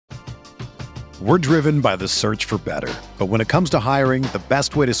We're driven by the search for better. But when it comes to hiring, the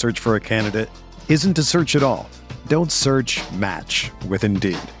best way to search for a candidate isn't to search at all. Don't search, match with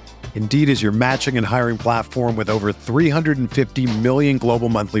Indeed. Indeed is your matching and hiring platform with over 350 million global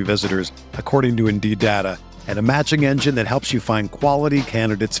monthly visitors, according to Indeed data, and a matching engine that helps you find quality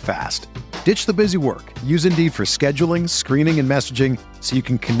candidates fast. Ditch the busy work. Use Indeed for scheduling, screening, and messaging so you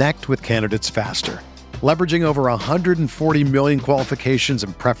can connect with candidates faster. Leveraging over 140 million qualifications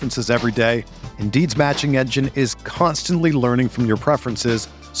and preferences every day, Indeed's matching engine is constantly learning from your preferences,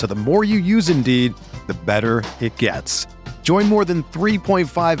 so the more you use Indeed, the better it gets. Join more than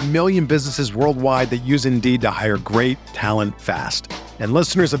 3.5 million businesses worldwide that use Indeed to hire great talent fast. And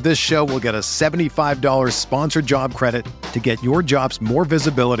listeners of this show will get a $75 sponsored job credit to get your jobs more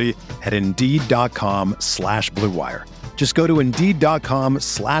visibility at Indeed.com/Blue Wire. Just go to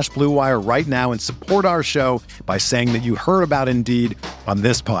Indeed.com/Blue Wire right now and support our show by saying that you heard about Indeed on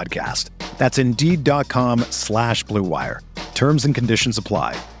this podcast. That's Indeed.com/Blue Wire. Terms and conditions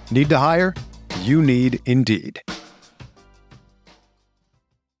apply. Need to hire? You need Indeed.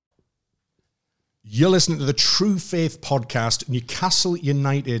 You're listening to the True Faith podcast. Newcastle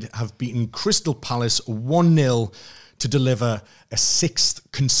United have beaten Crystal Palace 1-0 to deliver a sixth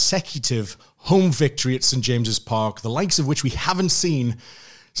consecutive home victory at St James's Park, the likes of which we haven't seen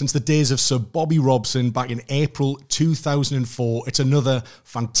since the days of Sir Bobby Robson back in April 2004. It's another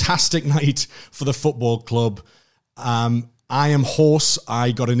fantastic night for the football club. I am hoarse.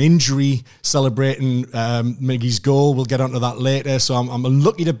 I got an injury celebrating Miggy's goal. We'll get onto that later. So I'm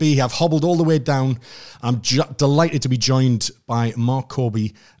lucky to be here. I've hobbled all the way down. I'm delighted to be joined by Mark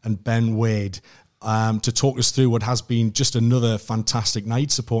Corby and Ben Wade to talk us through what has been just another fantastic night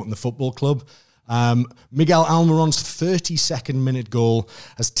supporting the football club. Miguel Almiron's 32nd minute goal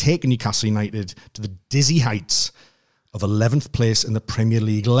has taken Newcastle United to the dizzy heights of 11th place in the Premier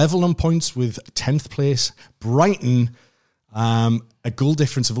League, level on points with 10th place Brighton. A goal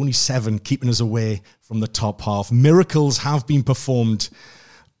difference of only 7, keeping us away from the top half. Miracles have been performed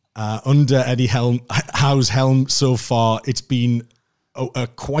under Eddie Howe's helm so far. It's been a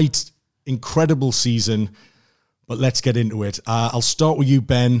quite incredible season, but let's get into it. I'll start with you,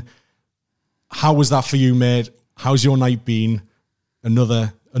 Ben. How was that for you, mate? How's your night been?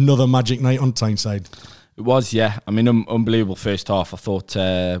 Another magic night on Tyneside. It was, yeah. I mean, unbelievable first half. I thought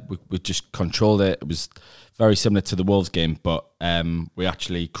we just controlled it. It was very similar to the Wolves game, but we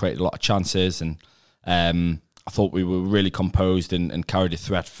actually created a lot of chances, and I thought we were really composed and carried a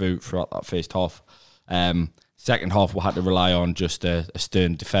threat throughout that first half. Second half, we had to rely on just a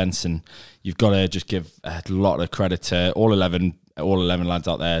stern defence, and you've got to just give a lot of credit to all 11 lads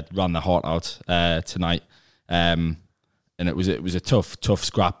out there ran their heart out tonight, and it was a tough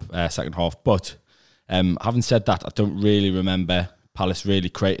scrap second half. But having said that, I don't really remember Palace really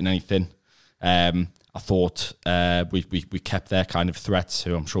creating anything. I thought we kept their kind of threats,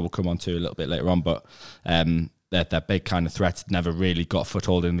 who I'm sure we'll come on to a little bit later on, but their big kind of threats never really got a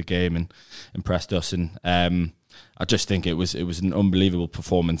foothold in the game and impressed us. And I just think it was an unbelievable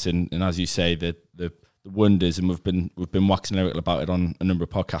performance. And as you say, the wonders, and we've been waxing lyrical about it on a number of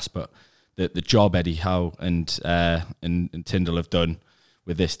podcasts, but the job Eddie Howe and Tyndall have done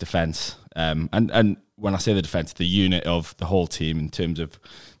with this defence, and when I say the defence, the unit of the whole team in terms of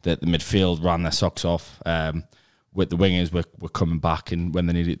the midfield ran their socks off. With the wingers were coming back and when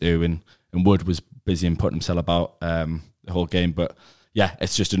they needed to, and Wood was busy and putting himself about the whole game. But yeah,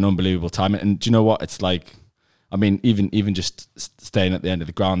 it's just an unbelievable time. And do you know what? It's like, I mean, even just staying at the end of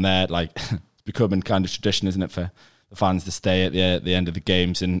the ground there, like it's becoming kind of tradition, isn't it, for the fans to stay at the end of the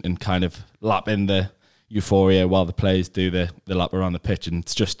games and kind of lap in the euphoria while the players do the lap around the pitch. And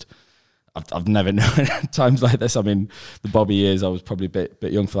it's just, I've never known times like this. I mean, the Bobby years, I was probably a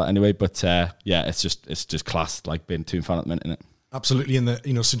bit young for that anyway. But yeah, it's just class, like being Toon fan at the minute, isn't it? Absolutely, and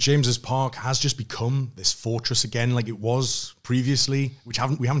St James's Park has just become this fortress again, like it was previously. We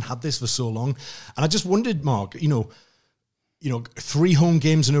haven't had this for so long, and I just wondered, Mark, 3 home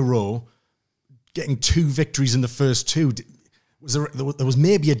games in a row, getting 2 victories in the first 2. There was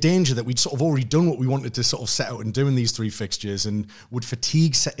maybe a danger that we'd sort of already done what we wanted to sort of set out and do in these 3 fixtures, and would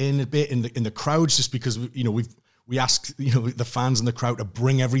fatigue set in a bit in the crowds, just because we asked the fans and the crowd to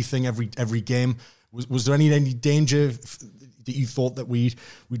bring everything every game. Was there any danger that you thought that we'd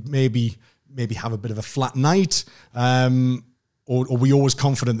maybe have a bit of a flat night, or were we always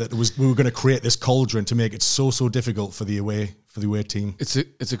confident that we were going to create this cauldron to make it so difficult for the away team?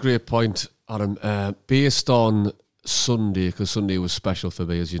 It's a great point, Adam. Based on Sunday, because Sunday was special for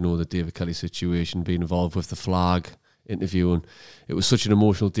me, as you know, the David Kelly situation, being involved with the flag interview, and it was such an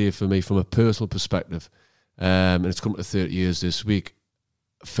emotional day for me from a personal perspective, and it's come to 30 years this week.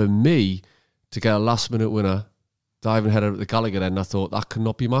 For me, to get a last-minute winner, diving header at the Gallagher end, I thought that could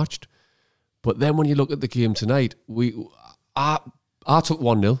not be matched. But then when you look at the game tonight, I took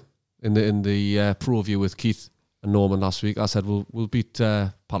 1-0 in the pro view with Keith and Norman last week. I said we'll beat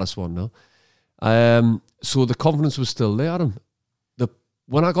Palace 1-0. So the confidence was still there, Adam.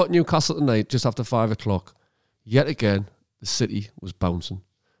 When I got Newcastle tonight, just after 5 o'clock, yet again, the city was bouncing.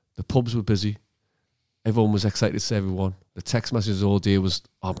 The pubs were busy. Everyone was excited to see everyone. The text messages all day was,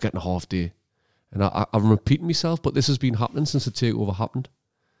 I'm getting a half day. And I'm repeating myself, but this has been happening since the takeover happened.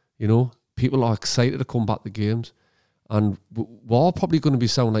 You know, people are excited to come back to games. And we're probably going to be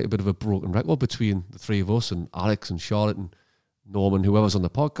sounding like a bit of a broken record between the three of us and Alex and Charlotte and Norman, whoever's on the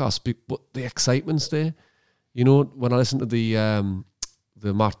podcast. But the excitement's there. You know, when I listen to the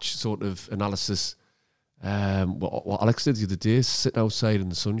match sort of analysis, what Alex did the other day, sitting outside in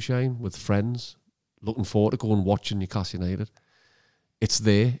the sunshine with friends, looking forward to going watching Newcastle United. It's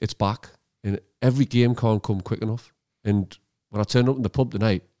there, it's back. And every game can't come quick enough. And when I turned up in the pub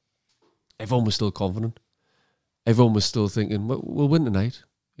tonight, everyone was still confident. Everyone was still thinking, we'll win tonight.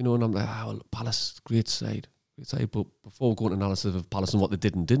 You know, and I'm like, well, Palace, great side. But before going to analysis of Palace and what they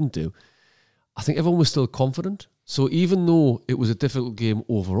did and didn't do, I think everyone was still confident. So even though it was a difficult game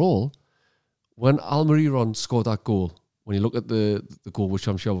overall, when Almiron scored that goal, when you look at the goal, which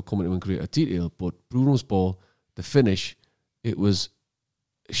I'm sure we'll come into in greater detail, but Bruno's ball, the finish, it was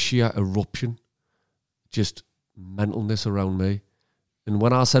sheer eruption, just mentalness around me. And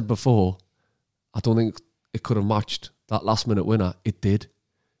when I said before, I don't think it could have matched that last minute winner, it did.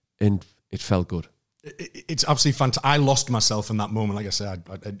 And it felt good. It's absolutely fantastic. I lost myself in that moment. Like I said,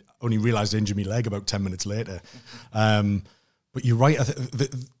 I only realised I injured my leg about 10 minutes later. But you're right.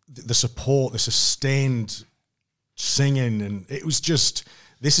 The support, the sustained singing, and it was just,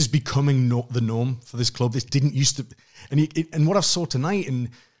 this is becoming the norm for this club. This didn't used to, and what I saw tonight, and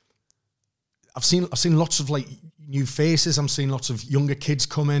I've seen lots of like new faces. I'm seeing lots of younger kids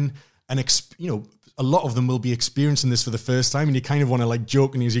come in, and a lot of them will be experiencing this for the first time, and you kind of want to like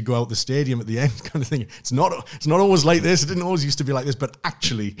jokingly as you go out the stadium at the end, kind of thing. It's not always like this. It didn't always used to be like this, but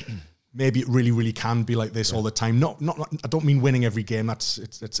actually, maybe it really, really can be like this all the time. Not. I don't mean winning every game.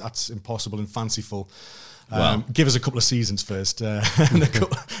 That's impossible and fanciful. Give us a couple of seasons first, and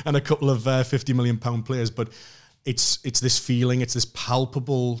a couple of £50 million players. But it's this feeling. It's this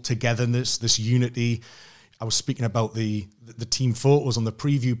palpable togetherness, this unity. I was speaking about the team photos on the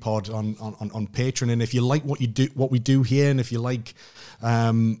preview pod on Patreon, and if you like what we do here, and if you like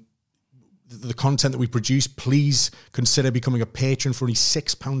the content that we produce, please consider becoming a patron for only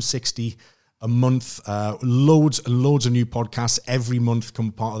 £6.60 a month. Loads and loads of new podcasts every month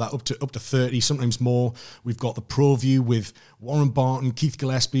come part of that, up to 30, sometimes more. We've got the Pro View with Warren Barton, Keith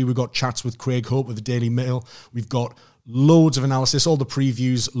Gillespie. We've got chats with Craig Hope with the Daily Mail. We've got loads of analysis, all the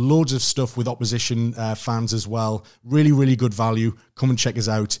previews, loads of stuff with opposition fans as well. Really, really good value. Come and check us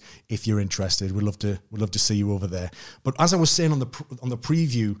out if you're interested. We'd love to see you over there. But as I was saying on the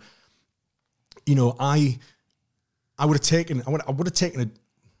preview, you know, I would have taken a.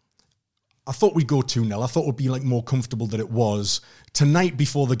 I thought we'd go 2-0. I thought it would be like more comfortable than it was. Tonight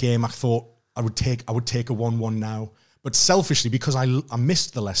before the game, I thought I would take a 1-1 now. But selfishly, because I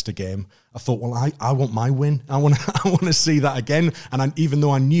missed the Leicester game, I thought, well, I want my win. I want to see that again. And even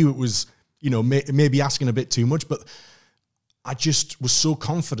though I knew it was, you know, maybe asking a bit too much, but I just was so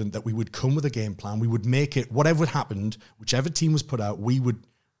confident that we would come with a game plan. We would make it, whatever happened, whichever team was put out, we would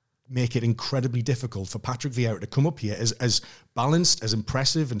make it incredibly difficult for Patrick Vieira to come up here as balanced, as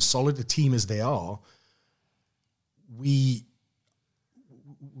impressive and solid a team as they are. We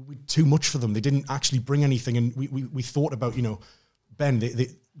too much for them. They didn't actually bring anything, and we thought about, you know, Ben,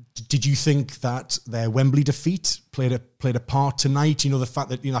 did you think that their Wembley defeat played a part tonight? You know, the fact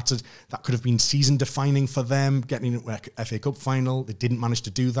that, you know, that could have been season defining for them, getting into a FA Cup final. They didn't manage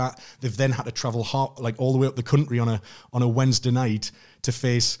to do that. They've then had to travel all the way up the country on a Wednesday night to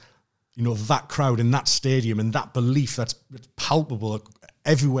face, you know, that crowd in that stadium and that belief that's palpable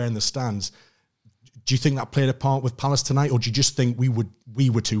everywhere in the stands. Do you think that played a part with Palace tonight, or do you just think we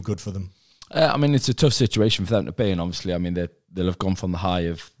were too good for them? I mean, it's a tough situation for them to be in. Obviously, I mean, they'll have gone from the high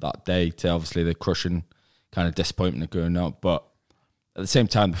of that day to obviously the crushing kind of disappointment of going out. But at the same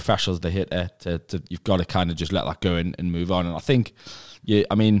time, the professionals they hit there, you've got to kind of just let that go and move on. And I think,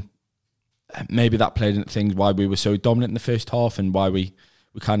 I mean, maybe that played into things why we were so dominant in the first half and why we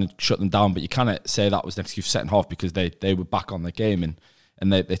kind of shut them down. But you kind of say that was an excuse for second half because they were back on the game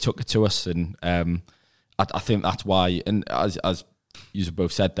and they took it to us. And I think that's why. And as you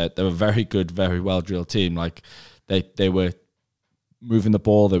both said, that they're a very good, very well drilled team. Like they were moving the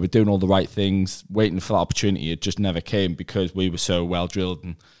ball, they were doing all the right things, waiting for that opportunity. It just never came because we were so well drilled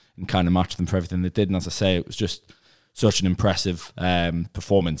and and kind of match them for everything they did. And as I say, it was just such an impressive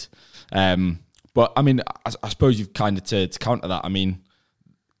performance. But I mean, I suppose you've kind of to counter that. I mean,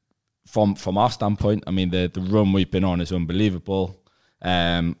 from our standpoint, I mean, the run we've been on is unbelievable.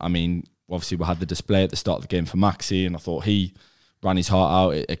 I mean, obviously we had the display at the start of the game for Maxi, and I thought he ran his heart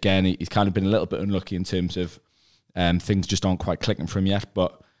out. Again, he's kind of been a little bit unlucky in terms of things just aren't quite clicking for him yet,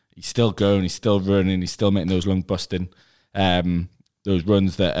 but he's still going, he's still running, he's still making those lung busting, those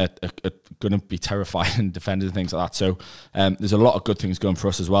runs that are going to be terrifying defenders and things like that. So there's a lot of good things going for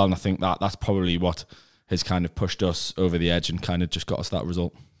us as well, and I think that's probably what has kind of pushed us over the edge and kind of just got us that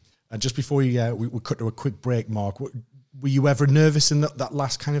result. And just before we cut to a quick break, Mark, were you ever nervous in that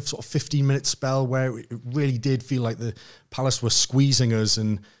last kind of sort of 15-minute spell where it really did feel like the Palace were squeezing us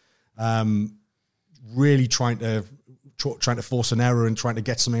and really trying to force an error and trying to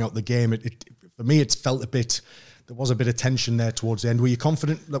get something out of the game? For me, it felt there was a bit of tension there towards the end. Were you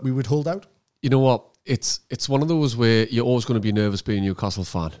confident that we would hold out? You know what? It's one of those where you're always going to be nervous being a Newcastle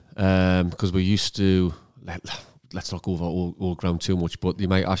fan, because we're used to, let's not go over old ground too much, but the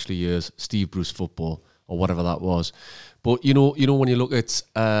Mike Ashley years, Steve Bruce football, or whatever that was. But you know when you look at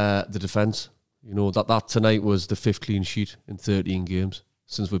the defence, you know that tonight was the 5th clean sheet in 13 games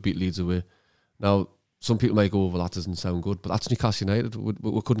since we beat Leeds away. Now, some people might go, well, that doesn't sound good, but that's Newcastle United.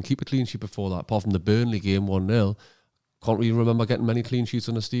 We couldn't keep a clean sheet before that, apart from the Burnley game 1-0. Can't really remember getting many clean sheets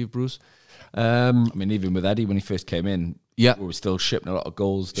under Steve Bruce. I mean, even with Eddie when he first came in, we were still shipping a lot of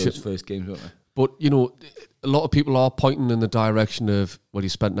goals those first games, weren't we? But, you know, a lot of people are pointing in the direction of, well, you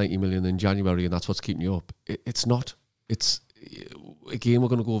spent 90 million in January and that's what's keeping you up. It's not. It's, again, we're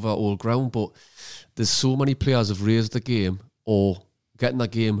going to go over old ground, but there's so many players have raised the game or getting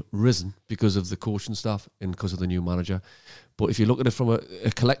that game risen because of the coaching staff and because of the new manager. But if you look at it from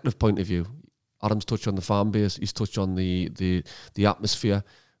a collective point of view, Adam's touched on the fan base, he's touched on the atmosphere,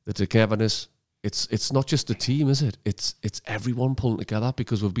 the togetherness. It's not just the team, is it? It's everyone pulling together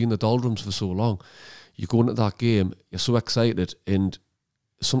because we've been in the doldrums for so long. You go into that game, you're so excited, and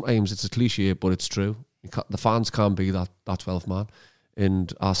sometimes it's a cliche, but it's true. The fans can't be that 12th man.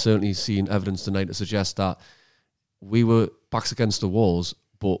 And I've certainly seen evidence tonight to suggest that we were backs against the walls,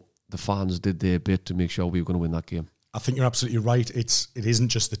 but the fans did their bit to make sure we were going to win that game. I think you're absolutely right. It isn't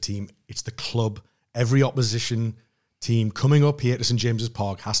just the team, it's the club. Every opposition team coming up here to St James's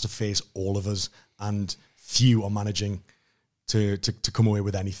Park has to face all of us, and few are managing to come away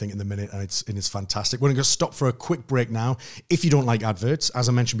with anything in the minute, and it's fantastic. We're going to stop for a quick break now. If you don't like adverts, as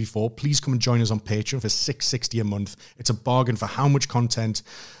I mentioned before, please come and join us on Patreon for $6.60 a month. It's a bargain for how much content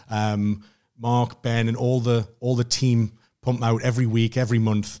Mark, Ben, and all the team pump out every week, every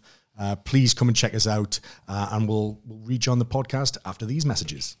month. Please come and check us out, and we'll read you on the podcast after these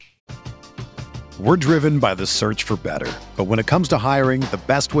messages. We're driven by the search for better. But when it comes to hiring, the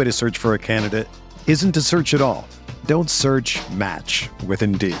best way to search for a candidate isn't to search at all. Don't search, match with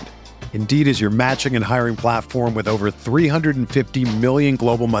Indeed. Indeed is your matching and hiring platform with over 350 million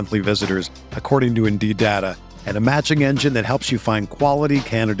global monthly visitors, according to Indeed data, and a matching engine that helps you find quality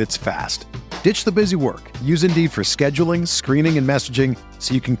candidates fast. Ditch the busy work. Use Indeed for scheduling, screening, and messaging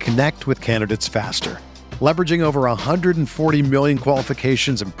so you can connect with candidates faster. Leveraging over 140 million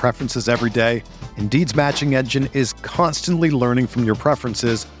qualifications and preferences every day, Indeed's matching engine is constantly learning from your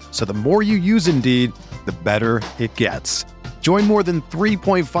preferences, so the more you use Indeed, the better it gets. Join more than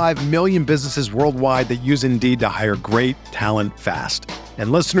 3.5 million businesses worldwide that use Indeed to hire great talent fast.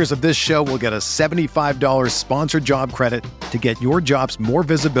 And listeners of this show will get a $75 sponsored job credit to get your jobs more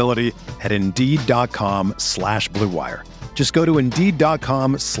visibility at Indeed.com/Blue Wire. Just go to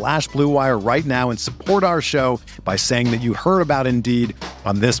Indeed.com/Blue Wire right now and support our show by saying that you heard about Indeed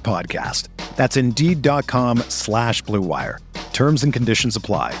on this podcast. That's Indeed.com/Blue Wire. Terms and conditions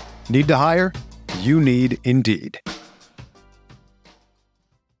apply. Need to hire? You need Indeed.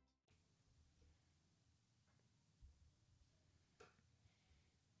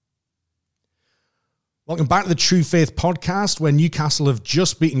 Welcome back to the True Faith podcast, where Newcastle have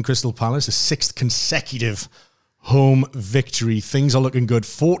just beaten Crystal Palace, a 6th consecutive home victory. Things are looking good.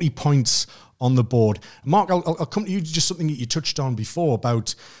 40 points on the board. Mark, I'll come to you, just something that you touched on before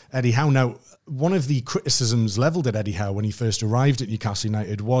about Eddie Howe. Now, one of the criticisms levelled at Eddie Howe when he first arrived at Newcastle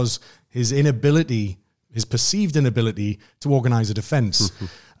United was his perceived inability to organise a defence.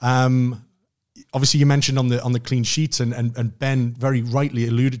 Obviously, you mentioned on the clean sheets, and Ben very rightly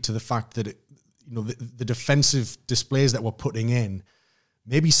alluded to the fact that the defensive displays that we're putting in,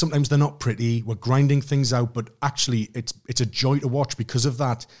 maybe sometimes they're not pretty. We're grinding things out, but actually it's a joy to watch because of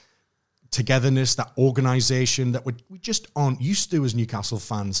that togetherness, that organisation that we just aren't used to as Newcastle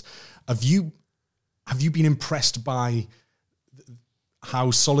fans. Have you been impressed by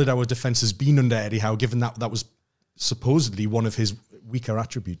how solid our defence has been under Eddie Howe, given that was supposedly one of his weaker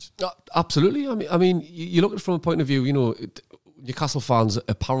attributes. Absolutely. I mean, you look at it from a point of view, Newcastle fans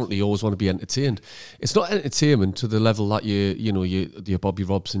apparently always want to be entertained. It's not entertainment to the level that your Bobby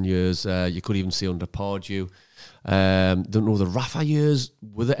Robson years, you could even see under Pardew. Don't know the Rafa years,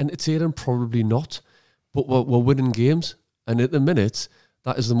 were they entertaining? Probably not. But we're winning games. And at the minute,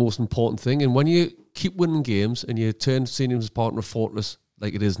 that is the most important thing. And when you keep winning games and you turn St. James's Park into a fortress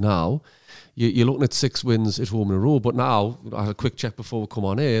like it is now, you're looking at 6 wins at home in a row. But now, I had a quick check before we come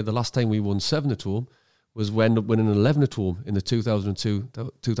on air, the last time we won 7 at home was we ended up winning 11 at home in the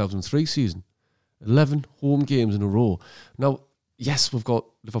 2002-2003 season. 11 home games in a row. Now, yes, we've got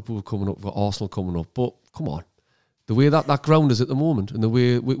Liverpool coming up, we've got Arsenal coming up, but come on. The way that ground is at the moment and the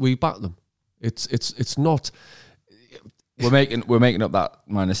way we back them, it's not... We're making up that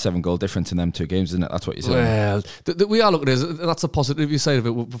 -7 goal difference in them 2 games, isn't it? That's what you're saying. Well, we are looking at it. That's a positive side of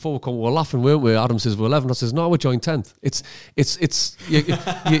it. Before we were laughing, weren't we? Adam says we're 11. I says no, we're joint 10th. It's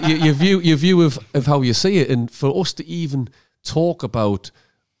your view of how you see it, and for us to even talk about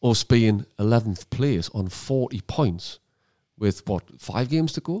us being 11th place on 40 points with 5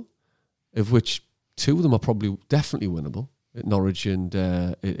 games to go, of which 2 of them are probably definitely winnable at Norwich and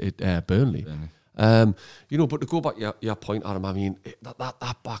at Burnley. But to go back your point, Adam, I mean that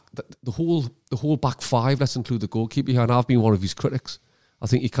back, the whole back 5. Let's include the goalkeeper here, and I've been one of his critics. I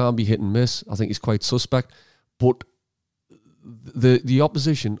think he can be hit and miss. I think he's quite suspect, but the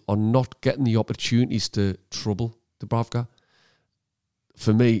opposition are not getting the opportunities to trouble Dubravka.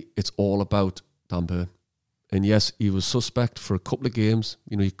 For me, it's all about Dan Burn, and yes, he was suspect for a couple of games.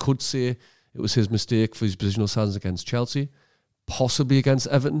 You could say it was his mistake for his positional stance against Chelsea. Possibly against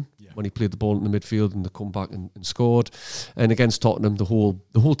Everton when he played the ball in the midfield and they come back and scored, and against Tottenham the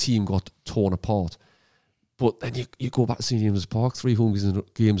whole team got torn apart. But then you go back to St. James's Park, 3 home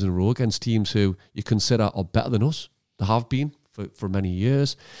games in a row against teams who you consider are better than us. They have been for many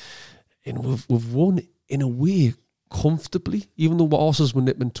years, and we've won in a way comfortably. Even though our horses were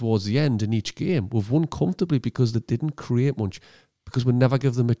nipping towards the end in each game, we've won comfortably because they didn't create much, because we never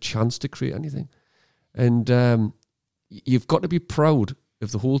give them a chance to create anything. And you've got to be proud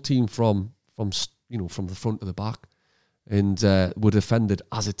of the whole team from the front to the back, and we're defended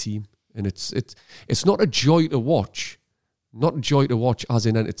as a team. And it's not a joy to watch, as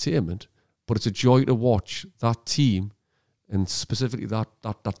in entertainment, but it's a joy to watch that team, and specifically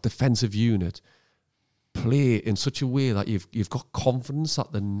that defensive unit, play in such a way that you've got confidence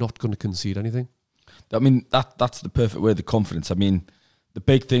that they're not going to concede anything. I mean, that's the perfect word, the confidence. I mean, the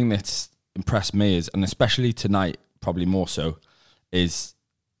big thing that's impressed me is, and especially tonight, probably more so, is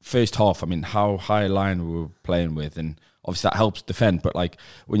first half. I mean, how high a line we were playing with, and obviously that helps defend. But like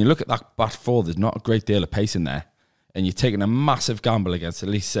when you look at that back 4, there's not a great deal of pace in there, and you're taking a massive gamble against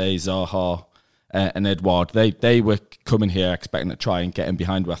Elise, Zaha, and Edouard. They were coming here expecting to try and get in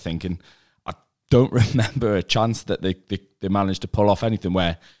behind, I think, and I don't remember a chance that they managed to pull off anything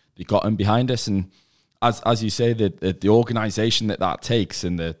where they got in behind us. And as you say, the organisation that takes,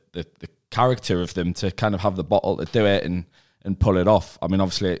 and the character of them to kind of have the bottle to do it and pull it off. I mean,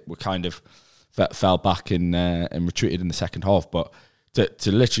 obviously we kind of fell back and retreated in the second half, but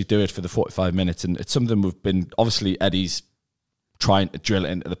to literally do it for the 45 minutes, and it's something we've been, obviously Eddie's trying to drill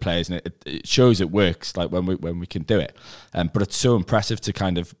it into the players, and it shows it works, like when we can do it. But it's so impressive to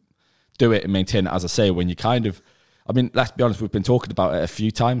kind of do it and maintain it, as I say, when you kind of, I mean, let's be honest, we've been talking about it a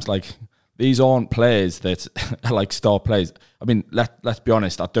few times, like these aren't players that are like star players. I mean, let's be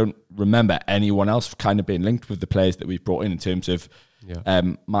honest, I don't remember anyone else kind of being linked with the players that we've brought in terms of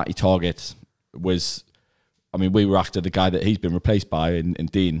Matty Targett was, I mean, we were after the guy that he's been replaced by in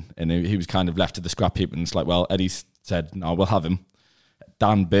Dean, and he was kind of left to the scrap heap, and it's like, well, Eddie said, no, we'll have him.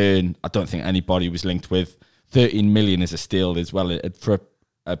 Dan Burn, I don't think anybody was linked with. 13 million is a steal as well for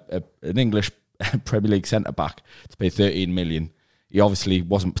an English Premier League centre-back to pay 13 million. He obviously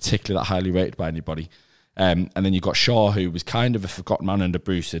wasn't particularly that highly rated by anybody. And then you got Shaw, who was kind of a forgotten man under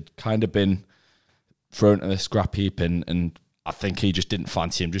Bruce, had kind of been thrown to the scrap heap, and I think he just didn't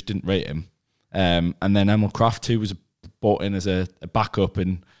fancy him, just didn't rate him. And then Emil Kraft, who was brought in as a backup,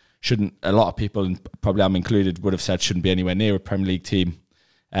 and shouldn't, a lot of people, and probably I'm included, would have said shouldn't be anywhere near a Premier League team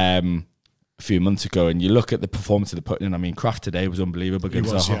a few months ago. And you look at the performance of the putting in, I mean, Kraft today was unbelievable. He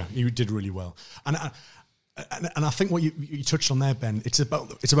was, yeah. He did really well. And I think what you touched on there, Ben, it's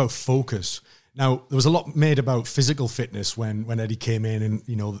about focus. Now, there was a lot made about physical fitness when Eddie came in, and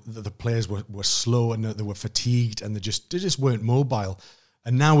the players were slow and they were fatigued and they just weren't mobile.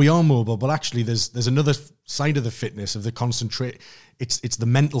 And now we are mobile, but actually there's another side of the fitness, of the concentrate. It's the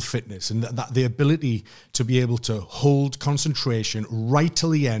mental fitness, and that the ability to be able to hold concentration right till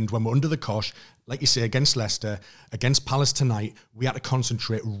the end when we're under the cosh. Like you say, against Leicester, against Palace tonight, we had to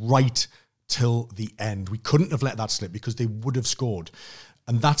concentrate right till the end. We couldn't have let that slip because they would have scored.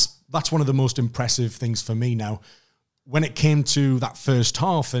 And that's one of the most impressive things for me now. When it came to that first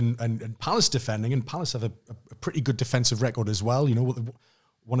half and Palace defending, and Palace have a pretty good defensive record as well, you know,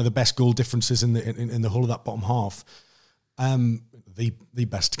 one of the best goal differences in the whole of that bottom half, the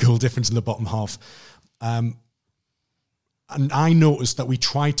best goal difference in the bottom half. And I noticed that we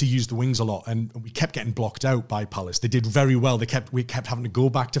tried to use the wings a lot, and we kept getting blocked out by Palace. They did very well. We kept having to go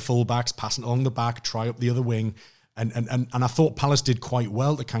back to fullbacks, passing along the back, try up the other wing, and I thought Palace did quite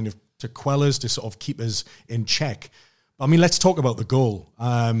well to quell us, to sort of keep us in check. I mean, let's talk about the goal,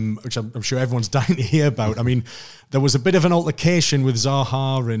 which I'm sure everyone's dying to hear about. I mean, there was a bit of an altercation with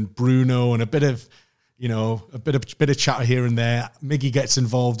Zaha and Bruno, and a bit of chatter here and there. Miggy gets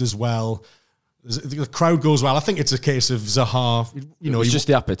involved as well. The crowd goes well. I think it's a case of Zaha. You know, it was just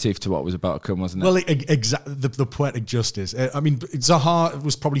the aperitif to what was about to come, wasn't it? Well, exactly, the poetic justice. I mean, Zaha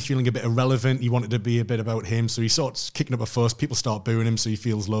was probably feeling a bit irrelevant. He wanted to be a bit about him, so he starts kicking up a fuss. People start booing him, so he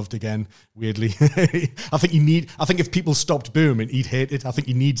feels loved again. Weirdly, I think if people stopped booing him, he'd hate it. I think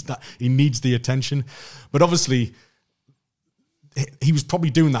he needs that. He needs the attention, but obviously, he was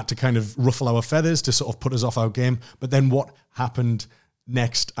probably doing that to kind of ruffle our feathers, to sort of put us off our game. But then what happened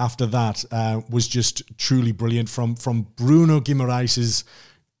next after that was just truly brilliant from Bruno Guimaraes'.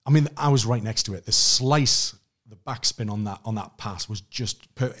 I mean, I was right next to it. The slice, the backspin on that pass was just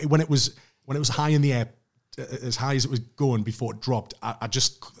when it was high in the air, as high as it was going before it dropped. I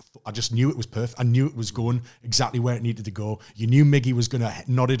just knew it was perfect. I knew it was going exactly where it needed to go. You knew Miggy was going to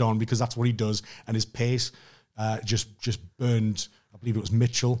nod it on because that's what he does, and his pace just burned. I believe it was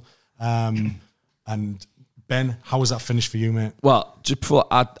Mitchell, and Ben, how was that finish for you, mate? Well, just before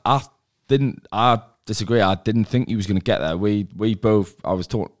I disagree. I didn't think he was going to get there. We both. I was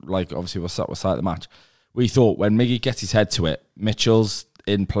taught, like, obviously we're sat of the match. We thought when Miggy gets his head to it, Mitchell's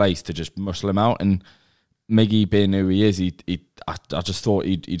in place to just muscle him out, and Miggy being who he is, I just thought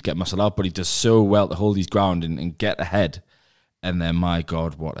he'd get muscled out, but he does so well to hold his ground and get ahead. And then, my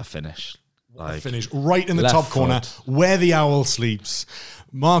God, what a finish! Like, finish right in the top corner where the owl sleeps.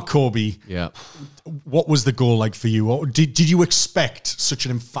 Mark Corby, yeah. What was the goal like for you? Did you expect such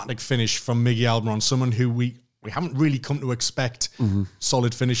an emphatic finish from Miggy Almiron, someone who we haven't really come to expect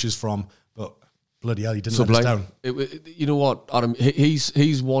solid finishes from, but bloody hell, he didn't let us down. You know what, Adam?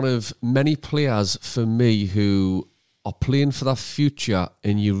 He's one of many players for me who are playing for that future,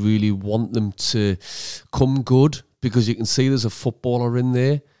 and you really want them to come good because you can see there's a footballer in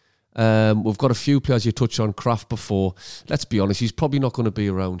there. We've got a few players you touched on, Kraft before. Let's be honest, he's probably not going to be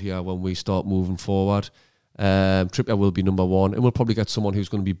around here when we start moving forward. Trippier will be number one, and we'll probably get someone who's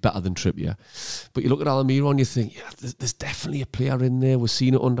going to be better than Trippier. But you look at Almiron, you think, yeah, there's definitely a player in there. We've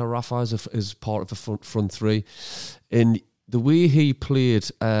seen it under Rafa as part of the front three. And the way he played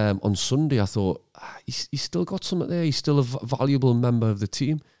on Sunday, I thought, he's still got something there. He's still a valuable member of the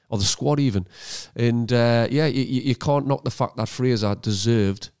team, or the squad even. And you can't knock the fact that Fraser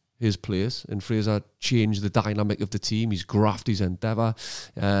deserved his place, and Fraser changed the dynamic of the team. He's grafted his endeavour,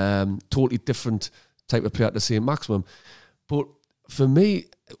 totally different type of player to St. Maximum. But for me,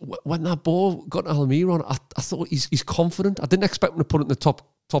 when that ball got to Almiron, I thought he's confident. I didn't expect him to put it in the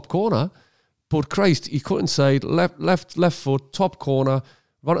top corner, but Christ, he cut inside, left foot, top corner,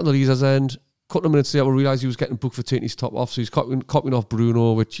 run at the Leazer's end. A couple of minutes later, we realised he was getting booked for taking his top off, so he's copying off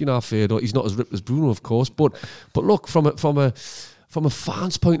Bruno, which, you know, fair. He's not as ripped as Bruno, of course, but look, from a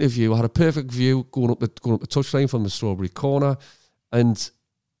fan's point of view, I had a perfect view going up the touchline from the Strawberry corner, and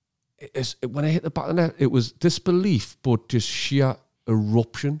when I hit the back of the net, it was disbelief, but just sheer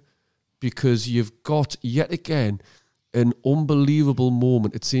eruption, because you've got yet again an unbelievable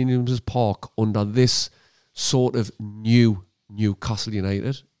moment at St James's Park under this sort of new Newcastle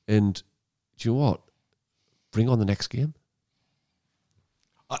United, and do you know what? Bring on the next game.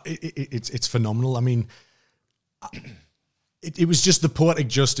 It's phenomenal. I mean. It was just the poetic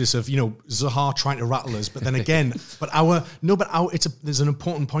justice of, you know, Zaha trying to rattle us, but then again, there's an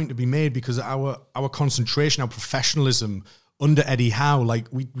important point to be made, because our concentration, our professionalism under Eddie Howe, like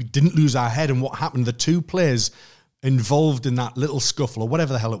we didn't lose our head. And what happened? The two players involved in that little scuffle, or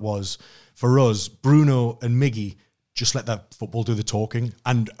whatever the hell it was, for us, Bruno and Miggy, just let the football do the talking.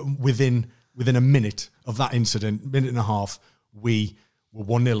 And within a minute of that incident, minute and a half, we were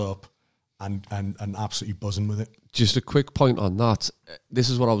 1-0 up and absolutely buzzing with it. Just a quick point on that. This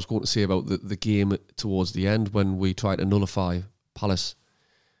is what I was going to say about the game towards the end when we tried to nullify Palace.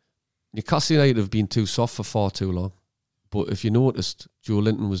 Newcastle United have been too soft for far too long. But if you noticed, Joe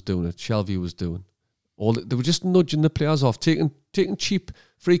Linton was doing it, Shelvey was doing they were just nudging the players off, taking cheap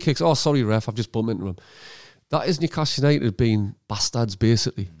free kicks. Oh, sorry, ref, I've just bumped into him. That is Newcastle United being bastards,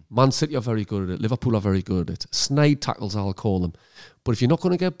 basically. Man City are very good at it. Liverpool are very good at it. Snide tackles, I'll call them. But if you're not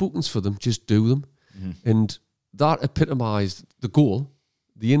going to get bookings for them, just do them. And that epitomised the goal,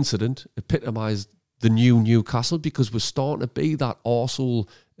 the incident, epitomised the new Newcastle, because we're starting to be that arsehole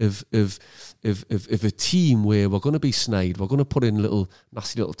of a team where we're going to be snide, we're going to put in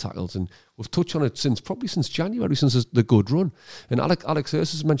nasty little tackles, and we've touched on it since January, since the good run. And Alex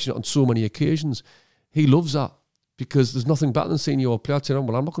Hurst has mentioned it on so many occasions. He loves that, because there's nothing better than seeing your player saying,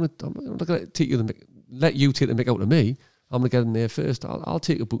 well, I'm not going to take you let you take the mick out of me. I'm going to get in there first. I'll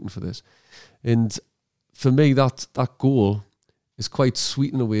take a booking for this. And for me, that goal is quite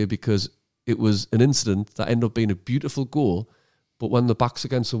sweet in a way, because it was an incident that ended up being a beautiful goal, but when the back's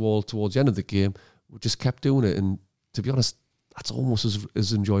against the wall towards the end of the game, we just kept doing it. And to be honest, that's almost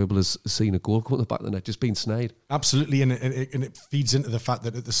as enjoyable as seeing a goal come at the back of the net, just being snide. Absolutely, and it feeds into the fact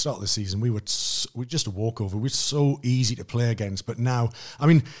that at the start of the season, we were just a walkover. We're so easy to play against, but now, I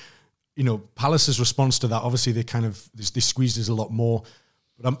mean, you know, Palace's response to that, obviously they squeezed us a lot more.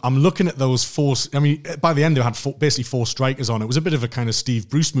 But I'm looking at those four. I mean, by the end they had basically four strikers on. It was a bit of a kind of Steve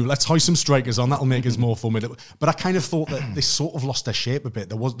Bruce move. Let's hoist some strikers on. That'll make us more formidable. But I kind of thought that they sort of lost their shape a bit.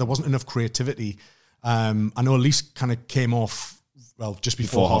 There wasn't enough creativity. I know Elise kind of came off just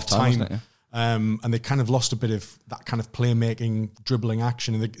before half time. And they kind of lost a bit of that kind of playmaking, dribbling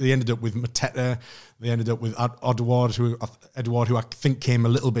action. And they ended up with Mateta. They ended up with Edouard, who I think came a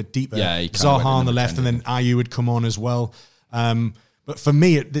little bit deeper. Yeah, Zaha on the left, and then Ayew had come on as well. But for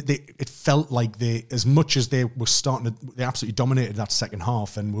me, it felt like as much as they were they absolutely dominated that second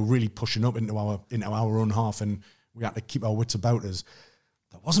half and were really pushing up into our own half, and we had to keep our wits about us.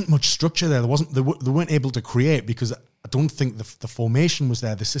 There wasn't much structure there. They weren't able to create, because I don't think the formation was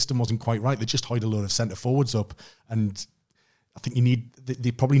there. The system wasn't quite right. They just hired a load of centre forwards up, and I think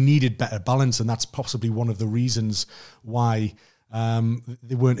they probably needed better balance, and that's possibly one of the reasons why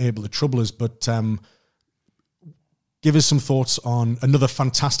they weren't able to trouble us. But give us some thoughts on another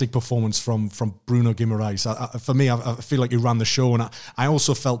fantastic performance from Bruno Guimaraes. For me, I feel like he ran the show, and I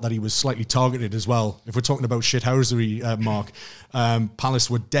also felt that he was slightly targeted as well. If we're talking about shithousery, Mark, Palace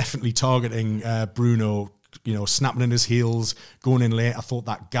were definitely targeting Bruno, you know, snapping in his heels, going in late. I thought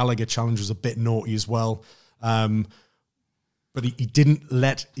that Gallagher challenge was a bit naughty as well. But he didn't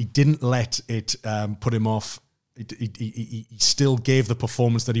let it put him off. He still gave the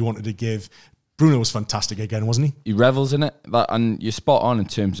performance that he wanted to give. Bruno was fantastic again, wasn't he? He revels in it, and you're spot on in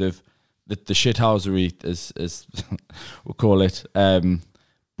terms of the shithousery, as we'll call it.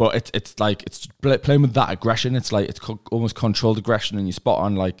 But it's like it's playing with that aggression. It's like it's almost controlled aggression, and you're spot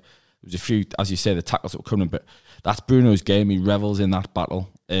on. Like there was a few, as you say, the tackles that were coming, but that's Bruno's game. He revels in that battle,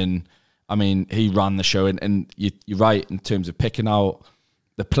 and I mean, he ran the show. And you're right in terms of picking out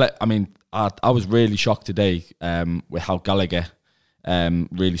the play. I mean, I was really shocked today with how Gallagher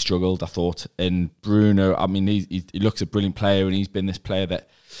really struggled, I thought. And Bruno, I mean, he looks a brilliant player, and he's been this player that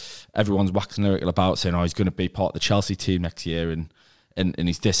everyone's waxing lyrical about, saying, oh, he's going to be part of the Chelsea team next year, and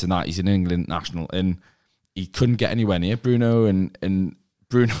he's this and that, he's an England national, and he couldn't get anywhere near Bruno, and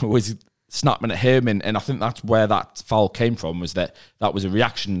Bruno was snapping at him, and I think that's where that foul came from, was that was a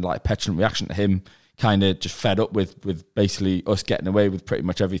reaction, like a petulant reaction to him, kind of just fed up with basically us getting away with pretty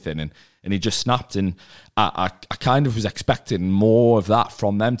much everything, and he just snapped. And I kind of was expecting more of that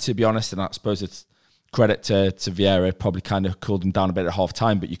from them, to be honest, and I suppose it's credit to Vieira, probably kind of cooled him down a bit at half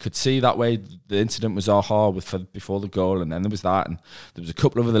time, but you could see that way the incident was Zaha before the goal, and then there was that, and there was a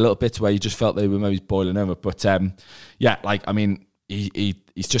couple of other little bits where you just felt they were maybe boiling over. But yeah, like, I mean,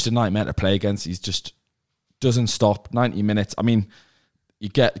 he's just a nightmare to play against. He's just doesn't stop. 90 minutes. I mean, you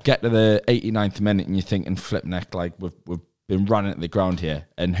get to the 89th minute and you're thinking, flip neck, like we've been running at the ground here,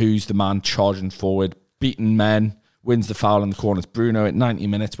 and who's the man charging forward, beating men, wins the foul in the corners? Bruno at 90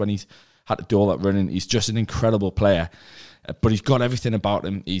 minutes when he's had to do all that running. He's just an incredible player, but he's got everything about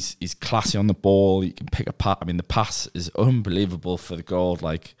him. He's classy on the ball. He can pick a pass. I mean, the pass is unbelievable for the goal.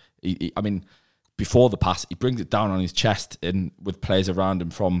 Like, I mean, before the pass, he brings it down on his chest and with players around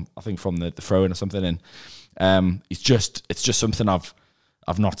him from the throw-in or something. And it's just something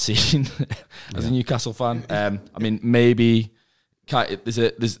I've not seen as a Newcastle fan. I mean, maybe there's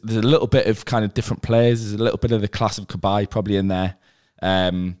a little bit of kind of different players. There's a little bit of the class of Cabaye probably in there.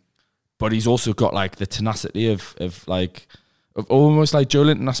 But he's also got like the tenacity of almost like Joe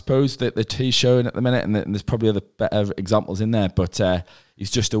Linton, I suppose, that he's showing at the minute, and there's probably other better examples in there. But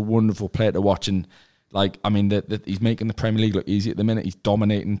he's just a wonderful player to watch, and Like, I mean, he's making the Premier League look easy at the minute. He's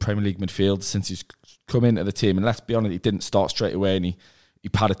dominating Premier League midfield since he's come into the team. And let's be honest, he didn't start straight away, and he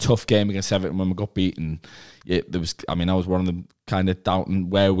had a tough game against Everton when we got beaten. I was one of them kind of doubting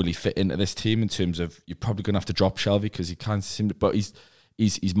where will he fit into this team in terms of you're probably going to have to drop Shelvey because he can't seem to. But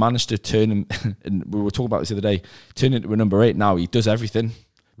he's managed to turn him, and we were talking about this the other day, turn into a number 8 now. He does everything.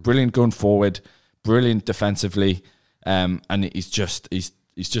 Brilliant going forward, brilliant defensively, and he's just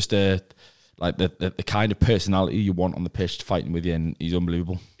a like the kind of personality you want on the pitch fighting with you, and he's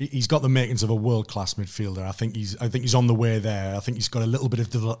unbelievable. He's got the makings of a world-class midfielder. I think he's on the way there. I think he's got a little bit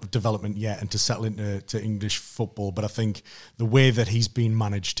of development yet and to settle into English football. But I think the way that he's been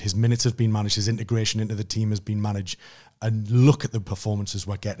managed, his minutes have been managed, his integration into the team has been managed, and look at the performances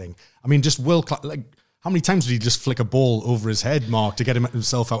we're getting. I mean, just world-class. Like, how many times did he just flick a ball over his head, Mark, to get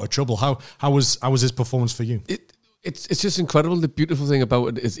himself out of trouble? How was his performance for you? It's just incredible. The beautiful thing about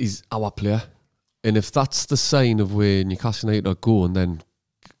it is he's our player. And if that's the sign of where Newcastle United are going, then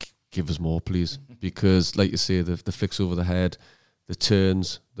give us more, please. Because, like you say, the flicks over the head, the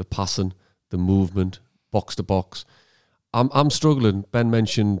turns, the passing, the movement, box to box. I'm struggling. Ben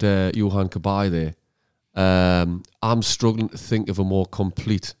mentioned Johan Cabaye there. I'm struggling to think of a more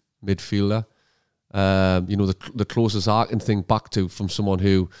complete midfielder. The closest I can think back to from someone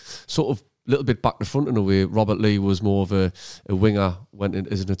who sort of little bit back to front in a way. Robert Lee was more of a winger, went in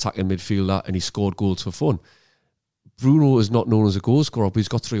as an attacking midfielder, and he scored goals for fun. Bruno is not known as a goal scorer, but he's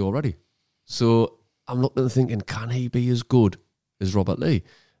got 3 already. So I'm looking and thinking, can he be as good as Robert Lee?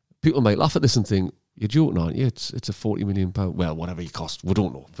 People might laugh at this and think, you're joking, aren't you? It's a £40 million, well, whatever he cost, we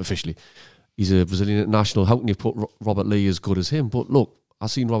don't know officially. He's a Brazilian international. How can you put Robert Lee as good as him? But look,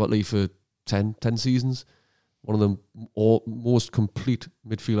 I've seen Robert Lee for 10 seasons. One of the most complete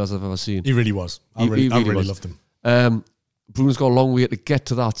midfielders I've ever seen. He really was. I really loved him. Bruno's got a long way to get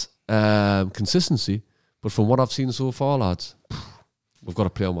to that consistency, but from what I've seen so far, lads, we've got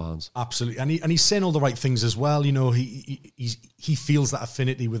to play on my hands. Absolutely, and he's saying all the right things as well. You know, he feels that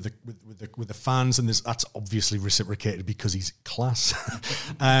affinity with the fans, and that's obviously reciprocated because he's class.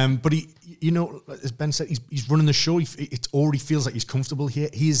 But he, you know, as Ben said, he's running the show. It already feels like he's comfortable here.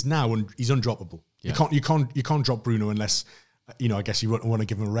 He is now, and he's undroppable. Yeah. You can't drop Bruno unless, you know, I guess you want to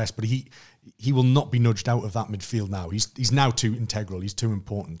give him a rest. But he will not be nudged out of that midfield now. He's now too integral. He's too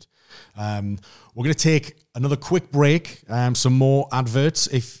important. We're going to take another quick break. Some more adverts.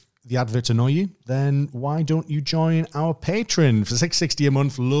 If the adverts annoy you, then why don't you join our Patreon for $6.60 a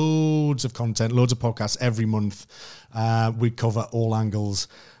month? Loads of content, loads of podcasts every month. We cover all angles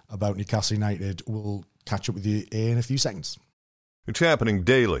about Newcastle United. We'll catch up with you in a few seconds. It's happening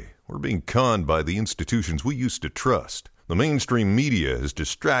daily. We're being conned by the institutions we used to trust. The mainstream media is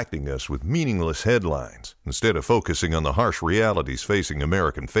distracting us with meaningless headlines instead of focusing on the harsh realities facing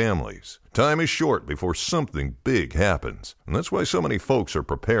American families. Time is short before something big happens, and that's why so many folks are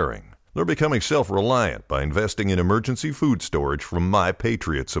preparing. They're becoming self-reliant by investing in emergency food storage from My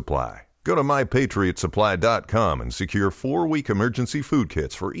Patriot Supply. Go to MyPatriotSupply.com and secure 4-week emergency food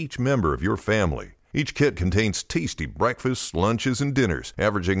kits for each member of your family. Each kit contains tasty breakfasts, lunches, and dinners,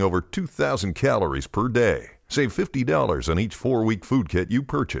 averaging over 2,000 calories per day. Save $50 on each 4-week food kit you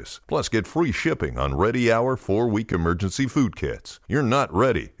purchase. Plus, get free shipping on Ready Hour 4-week emergency food kits. You're not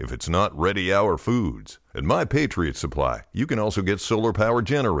ready if it's not Ready Hour Foods. At My Patriot Supply, you can also get solar power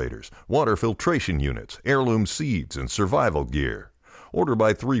generators, water filtration units, heirloom seeds, and survival gear. Order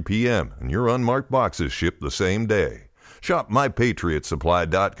by 3 p.m. and your unmarked boxes ship the same day. Shop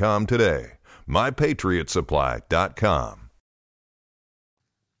MyPatriotSupply.com today. MyPatriotSupply.com.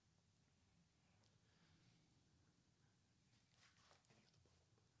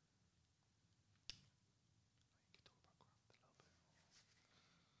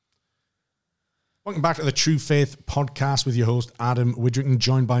 Welcome back to the True Faith podcast with your host, Adam Widrington,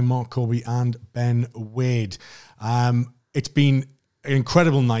 joined by Mark Corby and Ben Wade. It's been an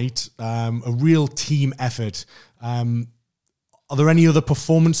incredible night, a real team effort. Are there any other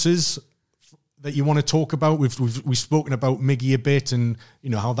performances that you want to talk about? We've spoken about Miggy a bit, and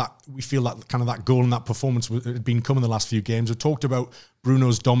you know how that we feel that kind of that goal and that performance had been coming the last few games. We've talked about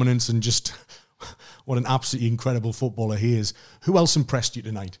Bruno's dominance and just what an absolutely incredible footballer he is. Who else impressed you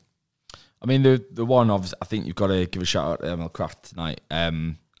tonight? I mean, the one obviously, I think you've got to give a shout out to Emil Kraft tonight.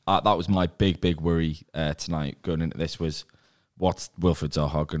 That was my big worry tonight going into this was what's Wilfried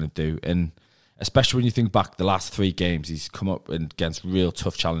Zaha going to do, and especially when you think back the last 3 games, he's come up against real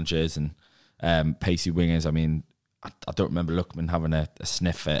tough challenges and pacey wingers. I mean, I don't remember Lookman having a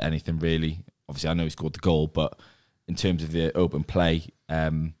sniff at anything really. Obviously, I know he scored the goal, but in terms of the open play,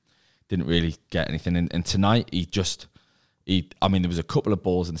 didn't really get anything. And tonight, he there was a couple of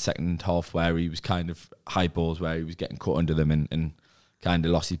balls in the second half where he was kind of high balls where he was getting caught under them and kind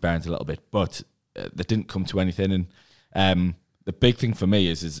of lost his bearings a little bit, but they didn't come to anything. And the big thing for me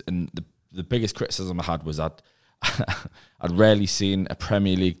is the biggest criticism I had was that I'd rarely seen a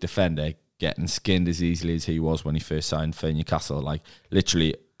Premier League defender getting skinned as easily as he was when he first signed for Newcastle. Like,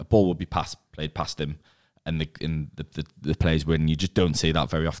 literally, a ball would be played past him, and the players win. You just don't see that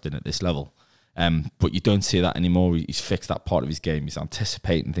very often at this level. But you don't see that anymore. He's fixed that part of his game. He's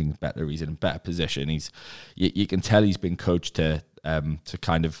anticipating things better. He's in a better position. You can tell he's been coached to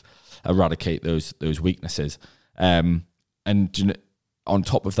kind of eradicate those weaknesses. And on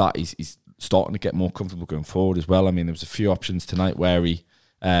top of that, he's starting to get more comfortable going forward as well. I mean, there was a few options tonight where he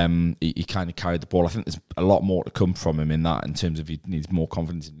kind of carried the ball. I think there's a lot more to come from him in terms of he needs more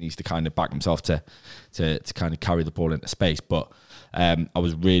confidence. He needs to kind of back himself to kind of carry the ball into space. But I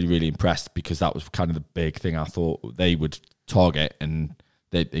was really, really impressed because that was kind of the big thing I thought they would target, and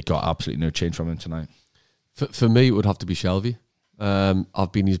they got absolutely no change from him tonight. For me, it would have to be Shelvey.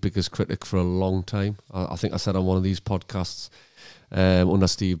 I've been his biggest critic for a long time. I think I said on one of these podcasts under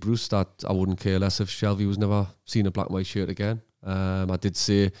Steve Bruce that I wouldn't care less if Shelvey was never seen a black and white shirt again. I did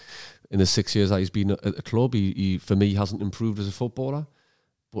say in the 6 years that he's been at the club, he for me hasn't improved as a footballer.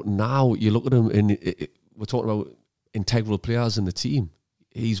 But now you look at him, and we're talking about integral players in the team.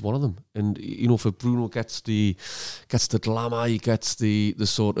 He's one of them, and for Bruno gets the glamour, he gets the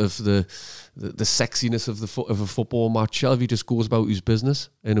sort of the sexiness of a football match. Shelvey just goes about his business,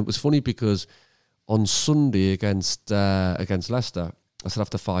 and it was funny because on Sunday against Leicester, I said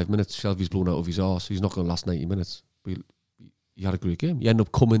after 5 minutes, Shelvey's blown out of his arse. He's not going to last 90 minutes. But he had a great game. He ended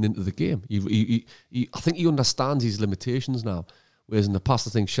up coming into the game. I think he understands his limitations now. Whereas in the past,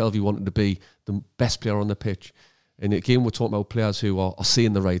 I think Shelvey wanted to be the best player on the pitch. And again, we're talking about players who are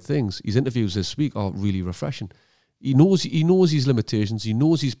saying the right things. His interviews this week are really refreshing. He knows his limitations. He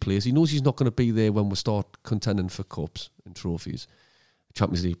knows his place. He knows he's not going to be there when we start contending for cups and trophies,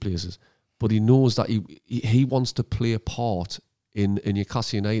 Champions League places. But he knows that he wants to play a part in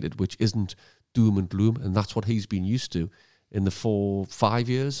Newcastle United, which isn't doom and gloom, and that's what he's been used to in the 4-5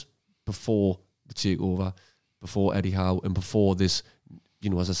 years before the takeover, before Eddie Howe, and before this,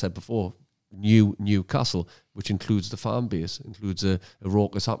 as I said before, new Newcastle, which includes the fan base, includes a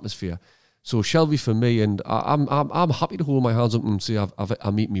raucous atmosphere. So Shelvey for me, and I'm happy to hold my hands up and say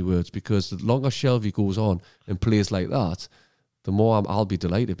I meet me words, because the longer Shelvey goes on and plays like that, the more I'll be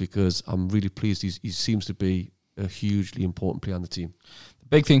delighted, because I'm really pleased. He seems to be a hugely important player on the team. The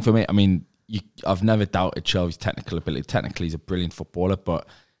big thing for me, I mean, I've never doubted Shelvey's technical ability. Technically, he's a brilliant footballer, but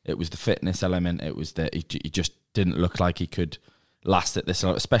it was the fitness element. It was that he just didn't look like he could last at this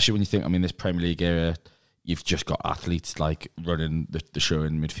level, especially when you think, this Premier League era, you've just got athletes like running the show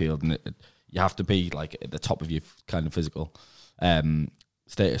in midfield, and you have to be like at the top of your kind of physical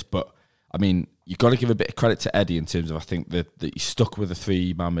status. But you've got to give a bit of credit to Eddie in terms of, I think that he stuck with a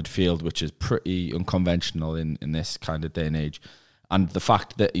 3-man midfield, which is pretty unconventional in this kind of day and age. And the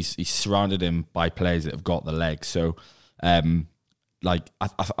fact that he's surrounded him by players that have got the legs. So, I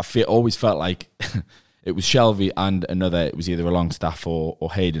always felt like it was Shelvey and another, it was either a Longstaff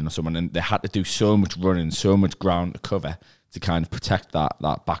or Hayden or someone, and they had to do so much running, so much ground to cover to kind of protect that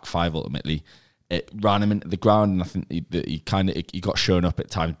back five ultimately. It ran him into the ground, and I think he got shown up at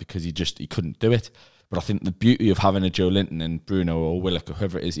times because he couldn't do it. But I think the beauty of having a Joe Linton and Bruno or Willock or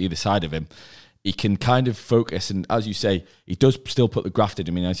whoever it is either side of him, he can kind of focus, and as you say, he does still put the graft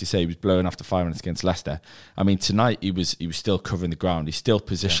in. As you say, he was blowing after 5 minutes against Leicester. Tonight he was still covering the ground. He's still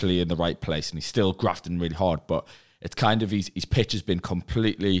positionally in the right place, and he's still grafting really hard. But it's kind of his pitch has been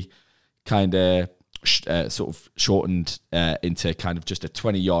completely kind of sort of shortened into kind of just a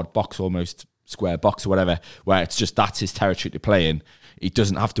 20-yard box, almost square box or whatever, where it's just that's his territory to play in. He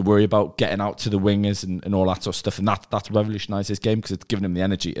doesn't have to worry about getting out to the wingers and all that sort of stuff, and that's revolutionised his game, because it's given him the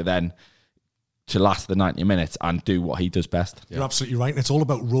energy to then to last the 90 minutes and do what he does best. You're absolutely right. And it's all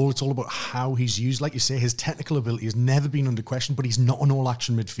about role. It's all about how he's used. Like you say, his technical ability has never been under question, but he's not an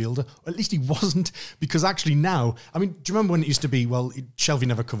all-action midfielder. Or at least he wasn't, because actually now, do you remember when it used to be, Shelvey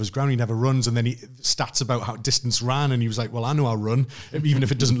never covers ground, he never runs, and then he stats about how distance ran, and he was like, I know I'll run, even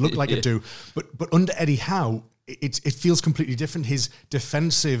if it doesn't look like I do. But under Eddie Howe, it feels completely different. His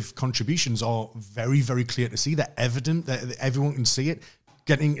defensive contributions are very, very clear to see. They're evident. Everyone can see it.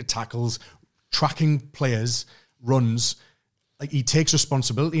 Getting tackles, tracking players, runs, like he takes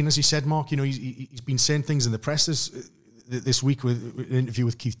responsibility. And as you said, Mark, he's been saying things in the press this week with an interview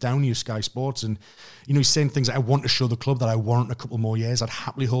with Keith Downey of Sky Sports, and he's saying things like, I want to show the club that I warrant a couple more years. I'd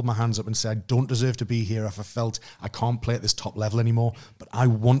happily hold my hands up and say I don't deserve to be here if I felt I can't play at this top level anymore, but I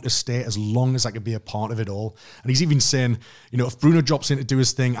want to stay as long as I could be a part of it all. And he's even saying, if Bruno drops in to do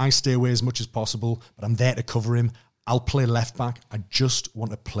his thing, I stay away as much as possible, but I'm there to cover him. I'll play left back. I just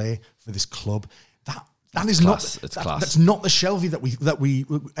want to play for this club. That is class. Not it's class. That's not the Shelvey that we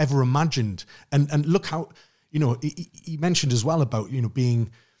ever imagined. And look how he mentioned as well about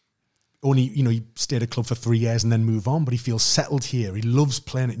being only he stayed at club for 3 years and then move on, but he feels settled here. He loves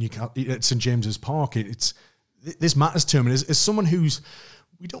playing at St James's Park. This matters to him. And as someone who's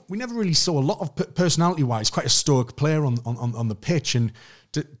we never really saw a lot of personality wise, quite a stoic player on the pitch, and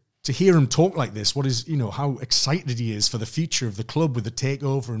to hear him talk like this, how excited he is for the future of the club with the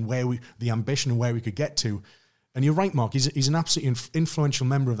takeover and the ambition and where we could get to. And you're right, Mark, he's an absolutely influential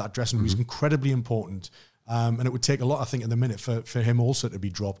member of that dressing room. He's incredibly important. And it would take a lot, I think, at the minute for him also to be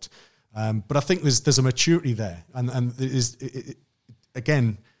dropped. But I think there's a maturity there. And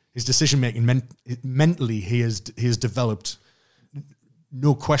again, his decision-making, mentally, he has developed.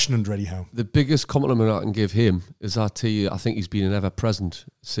 No question under Eddie Howe. The biggest compliment I can give him is that I think he's been an ever-present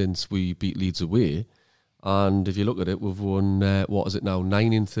since we beat Leeds away. And if you look at it, we've won,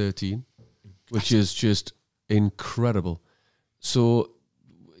 9 in 13, which is just incredible. So,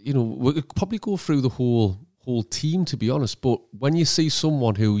 we could probably go through the whole team, to be honest. But when you see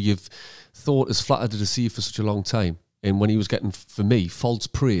someone who you've thought is flattered to deceive for such a long time, and when he was getting, for me, false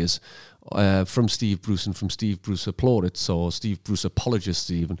praise from Steve Bruce and from Steve Bruce applaudits, or Steve Bruce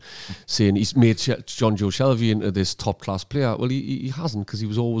apologists even, saying he's made John Joe Shelvey into this top class player. Well, he hasn't, because he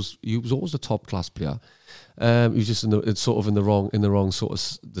was always a top class player. He was just in the wrong sort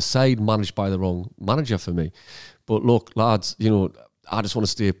of the side, managed by the wrong manager for me. But look, lads, I just want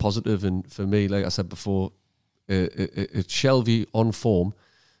to stay positive, and for me, like I said before, it's Shelvey on form,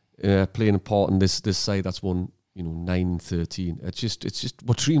 playing a part in this side that's won 9-13. It's just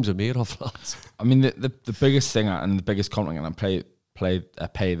what dreams are made of, lads. I mean, the biggest thing and the biggest compliment, I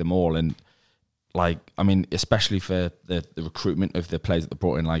pay them all, and especially for the recruitment of the players that they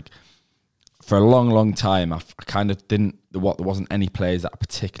brought in. For a long time, I kind of there wasn't any players that I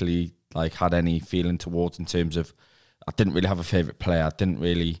particularly had any feeling towards, in terms of, I didn't really have a favourite player. I didn't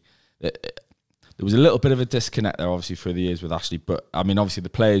really. There was a little bit of a disconnect there, obviously, through the years with Ashley. But I mean, obviously the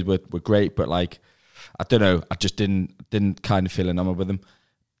players were great, but I don't know. I just didn't kind of feel enamored with them.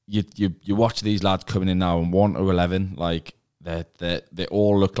 You watch these lads coming in now, and 1 to 11, they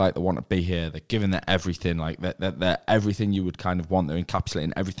all look like they want to be here. They're giving their everything, they're everything you would kind of want. They're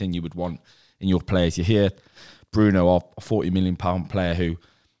encapsulating everything you would want in your players. You hear Bruno, a £40 million player, who,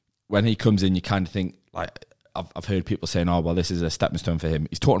 when he comes in, you kind of think, I've heard people saying, oh, well, this is a stepping stone for him.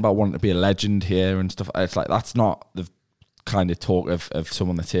 He's talking about wanting to be a legend here and stuff. It's that's not the kind of talk of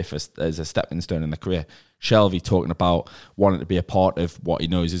someone that's here as a stepping stone in their career. Shelvey talking about wanting to be a part of what he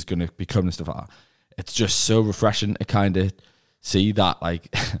knows is going to become and stuff like that. It's just so refreshing to kind of see that,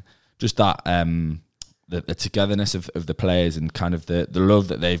 just that the togetherness of the players, and kind of the love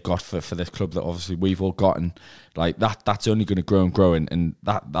that they've got for this club that obviously we've all got, and that's only going to grow and grow, and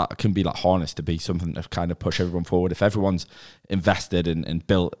that can be harnessed to be something to kind of push everyone forward. If everyone's invested and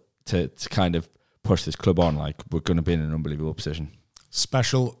built to kind of push this club on, we're going to be in an unbelievable position.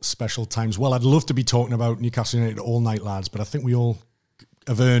 Special times. Well, I'd love to be talking about Newcastle United all night, lads, but I think we all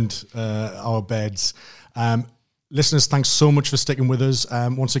have earned our beds. Listeners, thanks so much for sticking with us.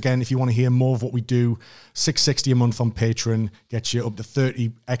 Once again, if you want to hear more of what we do, $6.60 a month on Patreon gets you up to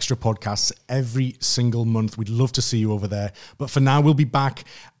 30 extra podcasts every single month. We'd love to see you over there. But for now, we'll be back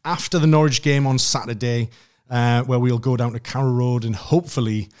after the Norwich game on Saturday, where we'll go down to Carrow Road and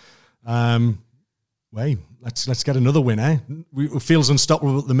hopefully, let's get another win, eh? It feels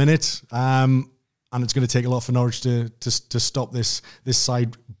unstoppable at the minute. And it's going to take a lot for Norwich to stop this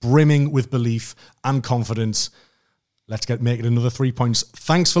side brimming with belief and confidence. Let's make it another 3 points.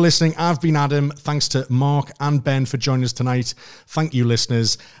 Thanks for listening. I've been Adam. Thanks to Mark and Ben for joining us tonight. Thank you,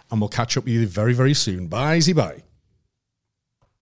 listeners. And we'll catch up with you very, very soon. Bye.